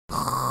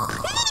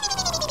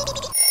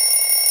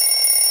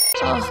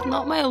Ugh,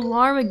 not my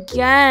alarm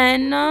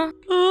again.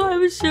 Oh,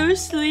 I'm so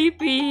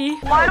sleepy.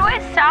 Why do I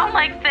sound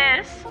like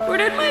this? Where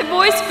did my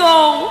voice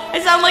go?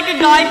 I sound like a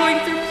guy going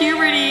through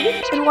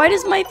puberty. And why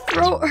does my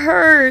throat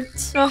hurt?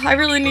 Oh, I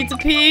really need to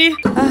pee.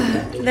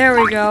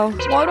 There we go.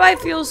 Why do I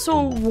feel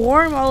so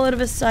warm all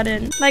of a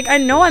sudden? Like, I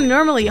know I'm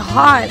normally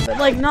hot, but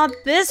like not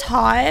this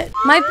hot.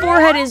 My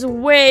forehead is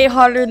way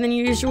hotter than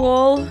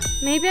usual.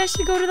 Maybe I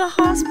should go to the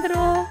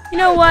hospital. You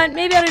know what?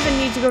 Maybe I don't even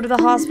need to go to the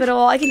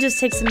hospital. I can just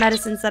take some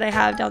medicines that I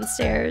have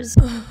downstairs.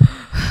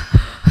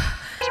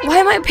 Why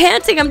am I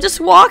panting? I'm just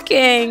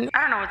walking.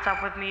 I don't know what's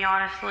up with me,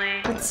 honestly.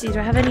 Let's see. Do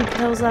I have any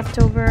pills left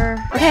over?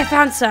 Okay, I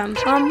found some.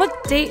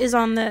 What date is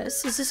on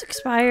this? Is this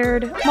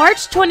expired?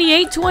 March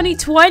 28,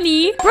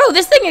 2020. Bro,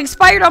 this thing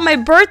expired on my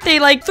birthday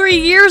like 3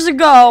 years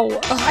ago.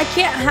 Ugh, I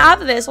can't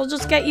have this. I'll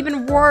just get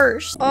even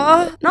worse.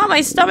 Not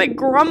my stomach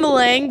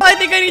grumbling. I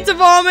think I need to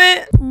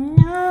vomit.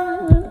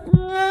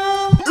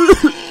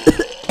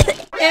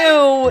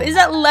 Ew, is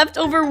that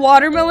leftover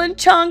watermelon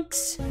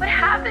chunks? What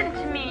happened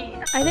to me?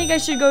 I think I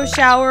should go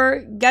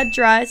shower, get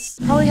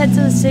dressed, probably head to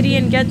the city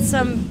and get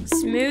some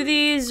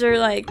smoothies or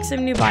like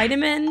some new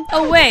vitamin.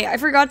 Oh wait, I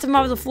forgot to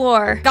mop the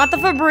floor. Got the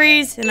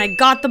Febreze and I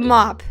got the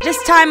mop.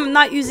 This time I'm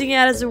not using it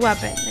as a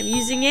weapon. I'm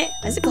using it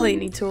as a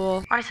cleaning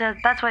tool. Honestly,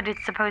 that's what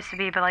it's supposed to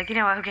be, but like, you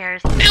know what, who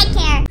cares? I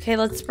care. Okay,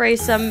 let's spray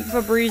some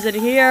Febreze in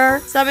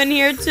here. Some in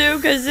here too,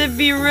 because it'd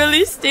be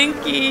really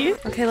stinky.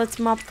 Okay, let's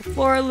mop the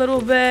floor a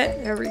little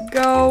bit. There we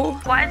go.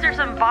 Why is there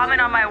some vomit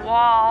on my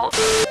wall?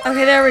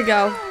 Okay, there we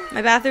go.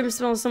 My bathroom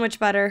smells so much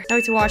better. Now I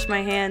have to wash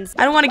my hands.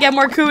 I don't want to get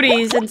more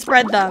cooties and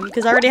spread them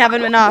because I already have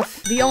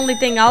enough. The only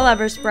thing I'll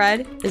ever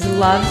spread is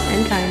love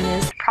and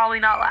kindness.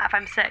 Probably not laugh.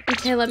 I'm sick.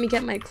 Okay, let me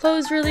get my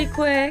clothes really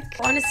quick.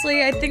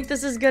 Honestly, I think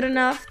this is good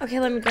enough. Okay,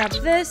 let me grab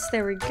this.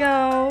 There we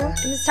go.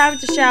 And it's time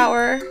to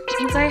shower.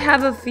 Since I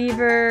have a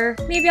fever,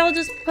 maybe I'll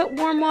just put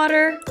warm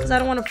water because I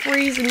don't want to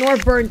freeze nor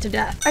burn to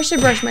death. I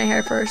should brush my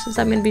hair first since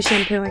I'm going to be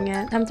shampooing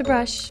it. Time to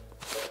brush.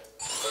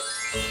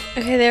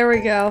 Okay, there we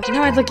go.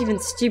 Now I look even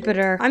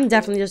stupider. I'm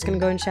definitely just gonna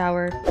go and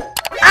shower.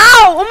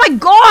 Ow! Oh my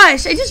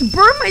gosh! I just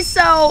burned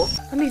myself!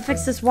 Let me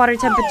fix this water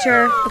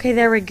temperature. Okay,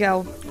 there we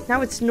go.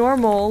 Now it's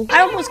normal.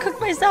 I almost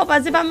cooked myself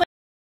as if I'm like...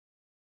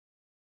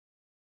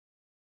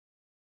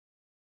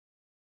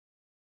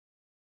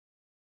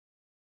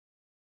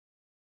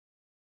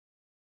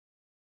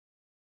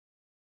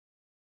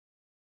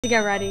 to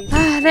get ready.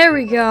 There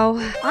we go.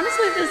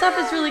 Honestly, this stuff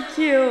is really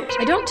cute.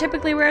 I don't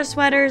typically wear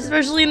sweaters,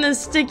 especially in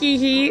this sticky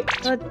heat,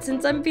 but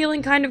since I'm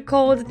feeling kind of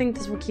cold, I think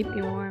this will keep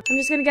me warm. I'm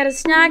just gonna get a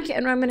snack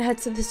and I'm gonna head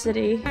to the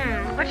city.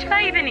 What should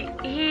I even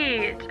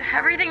eat?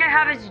 Everything I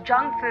have is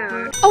junk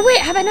food. Oh wait,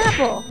 I have an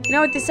apple. You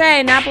know what they say,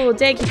 an apple a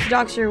day keeps the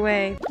doctor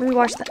away. Let me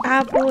wash the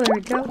apple, there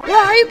we go.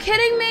 Wow, are you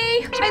kidding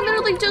me? I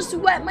literally just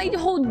wet my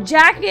whole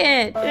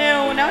jacket.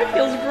 Ew, now it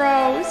feels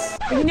gross.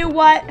 But you know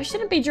what? I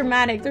shouldn't be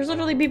dramatic. There's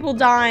literally people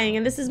dying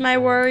and this is my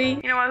worry.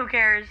 You know what, who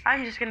cares?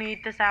 I'm just gonna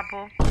eat this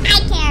apple. I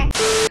care.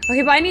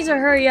 Okay, but I need to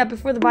hurry up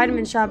before the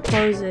vitamin shop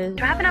closes.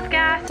 Do I have enough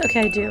gas?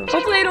 Okay, I do.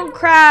 Hopefully I don't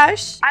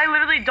crash. I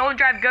literally don't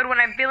drive good when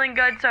I'm feeling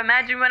good, so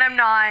imagine when I'm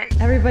not.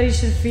 Everybody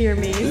should fear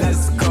me.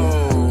 Let's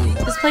go.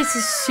 This place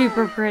is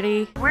super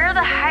pretty. Where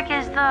the heck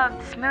is the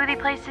smoothie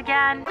place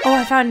again? Oh,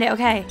 I found it.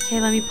 Okay.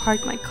 Okay, let me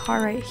park my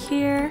car right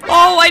here.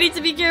 Oh, I need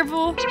to be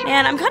careful.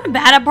 Man, I'm kind of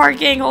bad at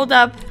parking. Hold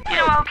up. You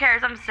know what? Who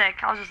cares? I'm sick.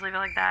 I'll just leave it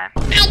like that.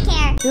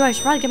 I care. Ooh, I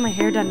should probably get my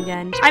hair done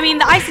again. I mean,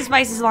 the Icy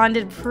Spicy salon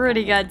did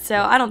pretty good,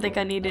 so I don't think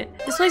I need it.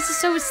 This place is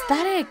so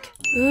aesthetic.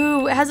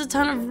 Ooh, it has a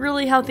ton of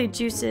really healthy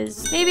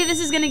juices. Maybe this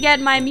is gonna get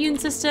my immune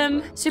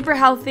system super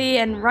healthy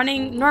and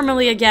running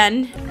normally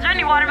again. Is there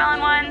any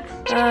watermelon ones?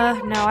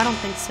 No, I don't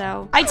think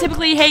so. I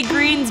typically hate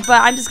greens,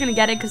 but I'm just gonna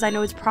get it because I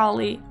know it's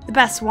probably the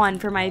best one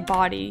for my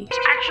body.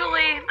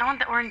 Actually, I want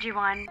the orangey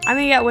one. I'm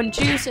gonna get one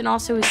juice and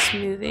also a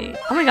smoothie.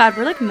 Oh my god,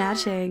 we're like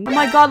matching. Oh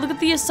my god, look at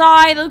the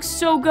acai. That looks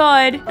so good.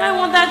 I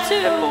want that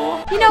too.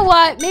 You know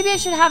what? Maybe I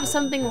should have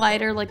something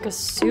lighter, like a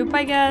soup,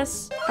 I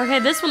guess. Okay,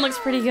 this one looks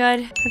pretty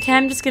good. Okay,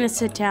 I'm just gonna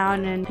sit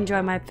down and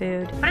enjoy my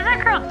food. What is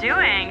that girl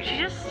doing? She's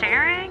just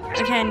staring?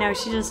 Okay, no,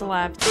 she just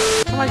left.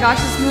 Oh my gosh,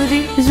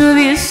 this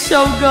smoothie is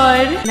so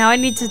good. Now I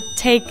need to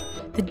take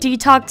the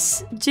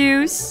detox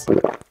juice.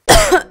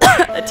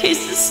 That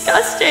tastes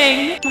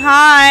disgusting.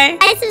 Hi.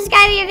 I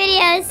subscribe to your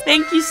videos.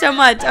 Thank you so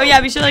much. Oh yeah,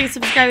 be sure to like and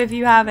subscribe if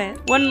you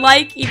haven't. 1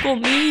 like equal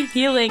me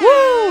healing.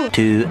 Woo!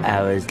 2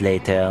 hours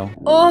later.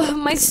 Oh,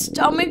 my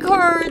stomach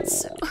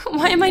hurts.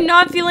 Why am I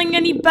not feeling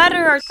any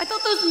better? I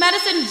thought those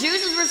medicine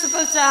juices were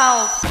supposed to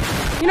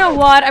help. You know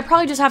what? I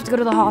probably just have to go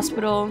to the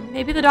hospital.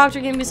 Maybe the doctor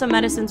gave me some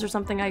medicines or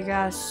something, I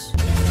guess.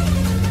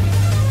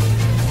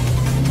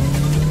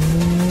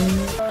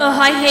 Ugh,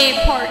 I hate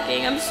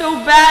parking. I'm so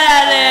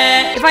bad at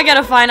it. If I get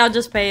a fine, I'll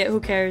just pay it. Who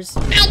cares?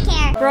 I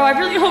care. Bro, I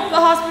really hope the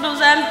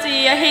hospital's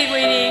empty. I hate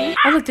waiting.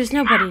 Oh, look, there's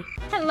nobody.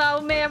 Hello.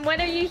 Hello, ma'am. What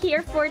are you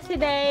here for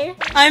today?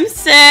 I'm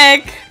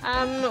sick.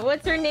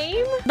 What's her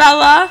name?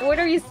 Bella. What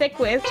are you sick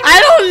with?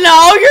 I don't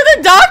know. You're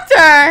the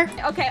doctor.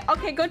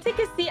 Okay, go take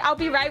a seat. I'll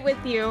be right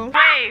with you.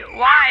 Wait,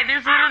 why?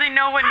 There's literally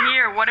no one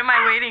here. What am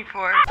I waiting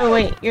for? Oh,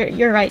 wait,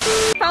 you're right.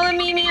 Follow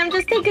me, ma'am.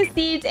 Just take a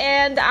seat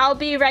and I'll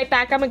be right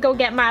back. I'm gonna go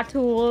get my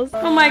tools.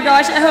 Oh my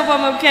gosh, I hope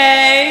I'm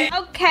okay.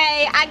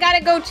 Okay, I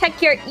gotta go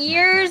check your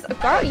ears.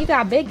 Girl, you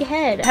got a big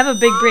head. I have a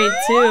big brain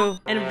too.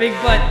 And a big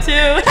butt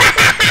too.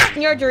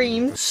 Your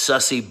dreams.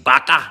 Sussy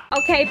baka.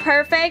 Okay,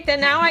 perfect.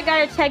 And now I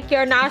gotta check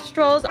your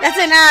nostrils. That's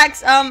an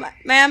axe,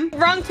 ma'am.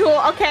 Wrong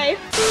tool. Okay.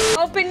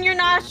 Open your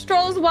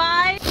nostrils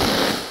wide.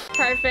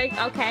 Perfect.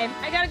 Okay.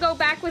 I gotta go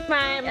back with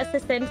my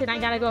assistant and I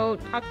gotta go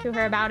talk to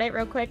her about it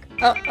real quick.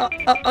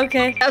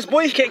 Okay. Us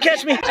boys can't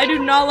catch me. I do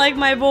not like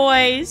my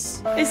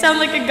voice. I sound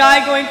like a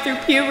guy going through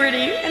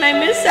puberty, and I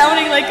miss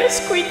sounding like a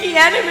squeaky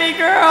anime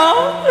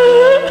girl.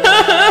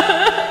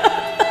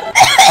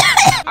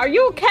 Are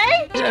you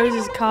okay? I was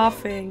just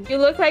coughing. You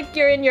look like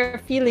you're in your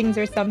feelings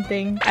or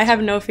something. I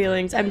have no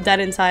feelings. I'm dead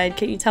inside.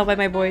 Can't you tell by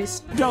my voice?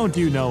 Don't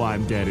you know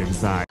I'm dead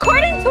inside?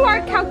 According to our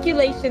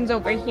calculations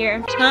over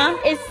here, Huh?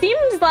 it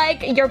seems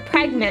like you're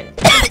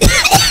pregnant.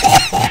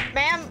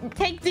 Ma'am,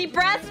 take deep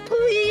breaths,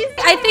 please.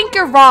 I think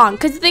you're wrong,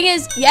 because the thing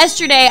is,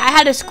 yesterday I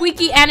had a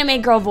squeaky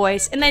anime girl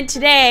voice, and then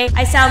today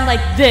I sound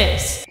like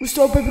this. What's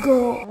up, baby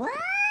girl? What?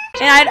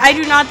 And I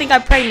do not think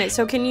I'm pregnant,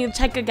 so can you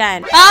check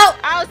again?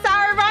 Oh,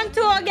 sorry, wrong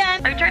tool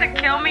again. Are you trying to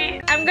kill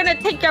me? I'm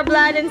gonna take your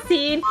blood and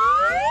see.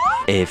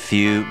 A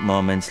few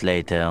moments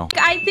later.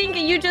 I think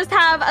you just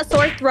have a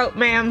sore throat,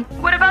 ma'am.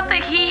 What about the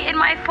heat in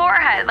my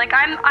forehead? Like,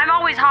 I'm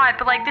always hot,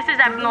 but like, this is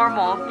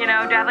abnormal. You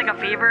know, do I have like a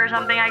fever or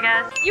something, I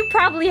guess? You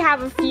probably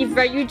have a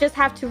fever. You just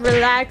have to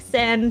relax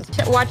and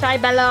watch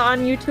IBella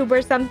on YouTube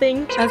or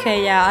something.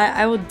 Okay, yeah,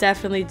 I will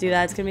definitely do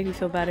that. It's gonna make me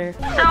feel better.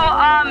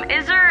 So,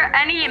 is there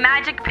any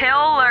magic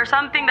pill or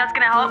something that's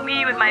gonna help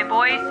me with my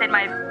voice and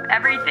my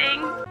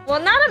everything?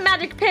 Well, not a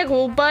magic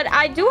pill, but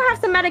I do have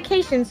some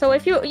medication. So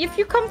if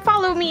you come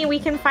follow me, we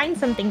can find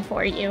something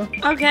for you.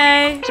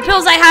 Okay. The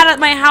pills I had at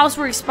my house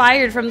were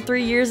expired from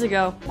 3 years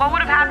ago. What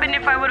would have happened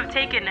if I would have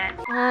taken it?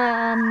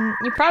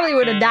 You probably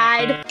would have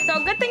died.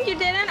 So good thing you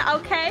didn't.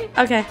 Okay.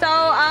 Okay. So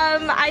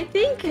I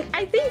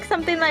think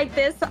something like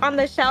this on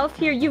the shelf.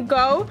 Here you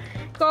go.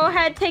 Go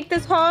ahead, take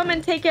this home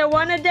and take it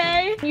one a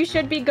day. You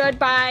should be good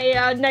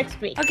by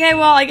next week. Okay,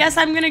 well, I guess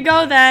I'm gonna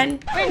go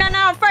then. Wait,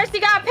 no. First, you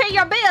gotta pay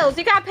your bills.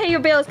 You gotta pay your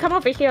bills. Come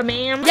over here,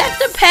 ma'am. You have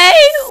to pay?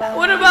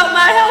 What about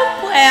my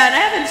health plan? I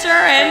have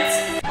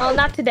insurance. Well,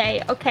 not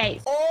today. Okay.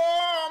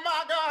 Oh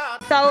my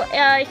God. So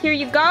here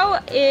you go.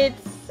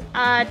 It's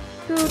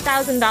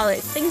 $2,000.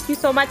 Thank you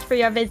so much for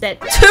your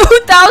visit.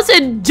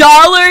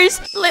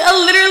 $2,000?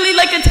 Literally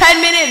like a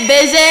 10-minute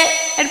visit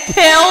and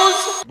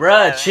pills?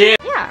 Bruh, chill.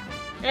 Yeah.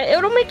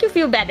 It'll make you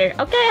feel better.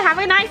 Okay, have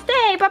a nice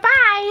day.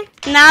 Bye-bye.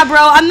 Nah,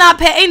 bro, I'm not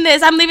paying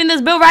this. I'm leaving this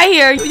bill right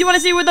here. You want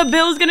to see where the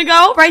bill is gonna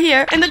go? Right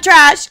here, in the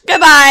trash.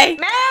 Goodbye.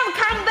 Ma'am,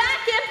 come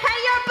back and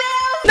pay your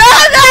bills. No!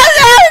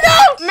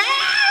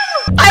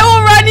 Ma'am! I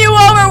will run you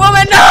over,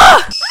 woman.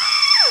 No!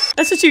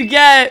 That's what you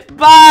get.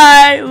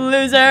 Bye,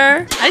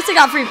 loser. I still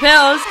got free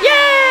pills.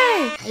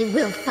 Yay! I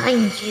will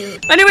find you.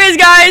 Anyways,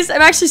 guys,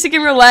 I'm actually sick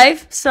in real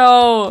life.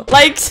 So,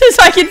 like, so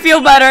I can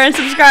feel better and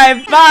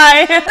subscribe.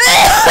 Bye.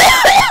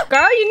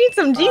 Girl, you need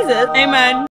some Jesus. Amen.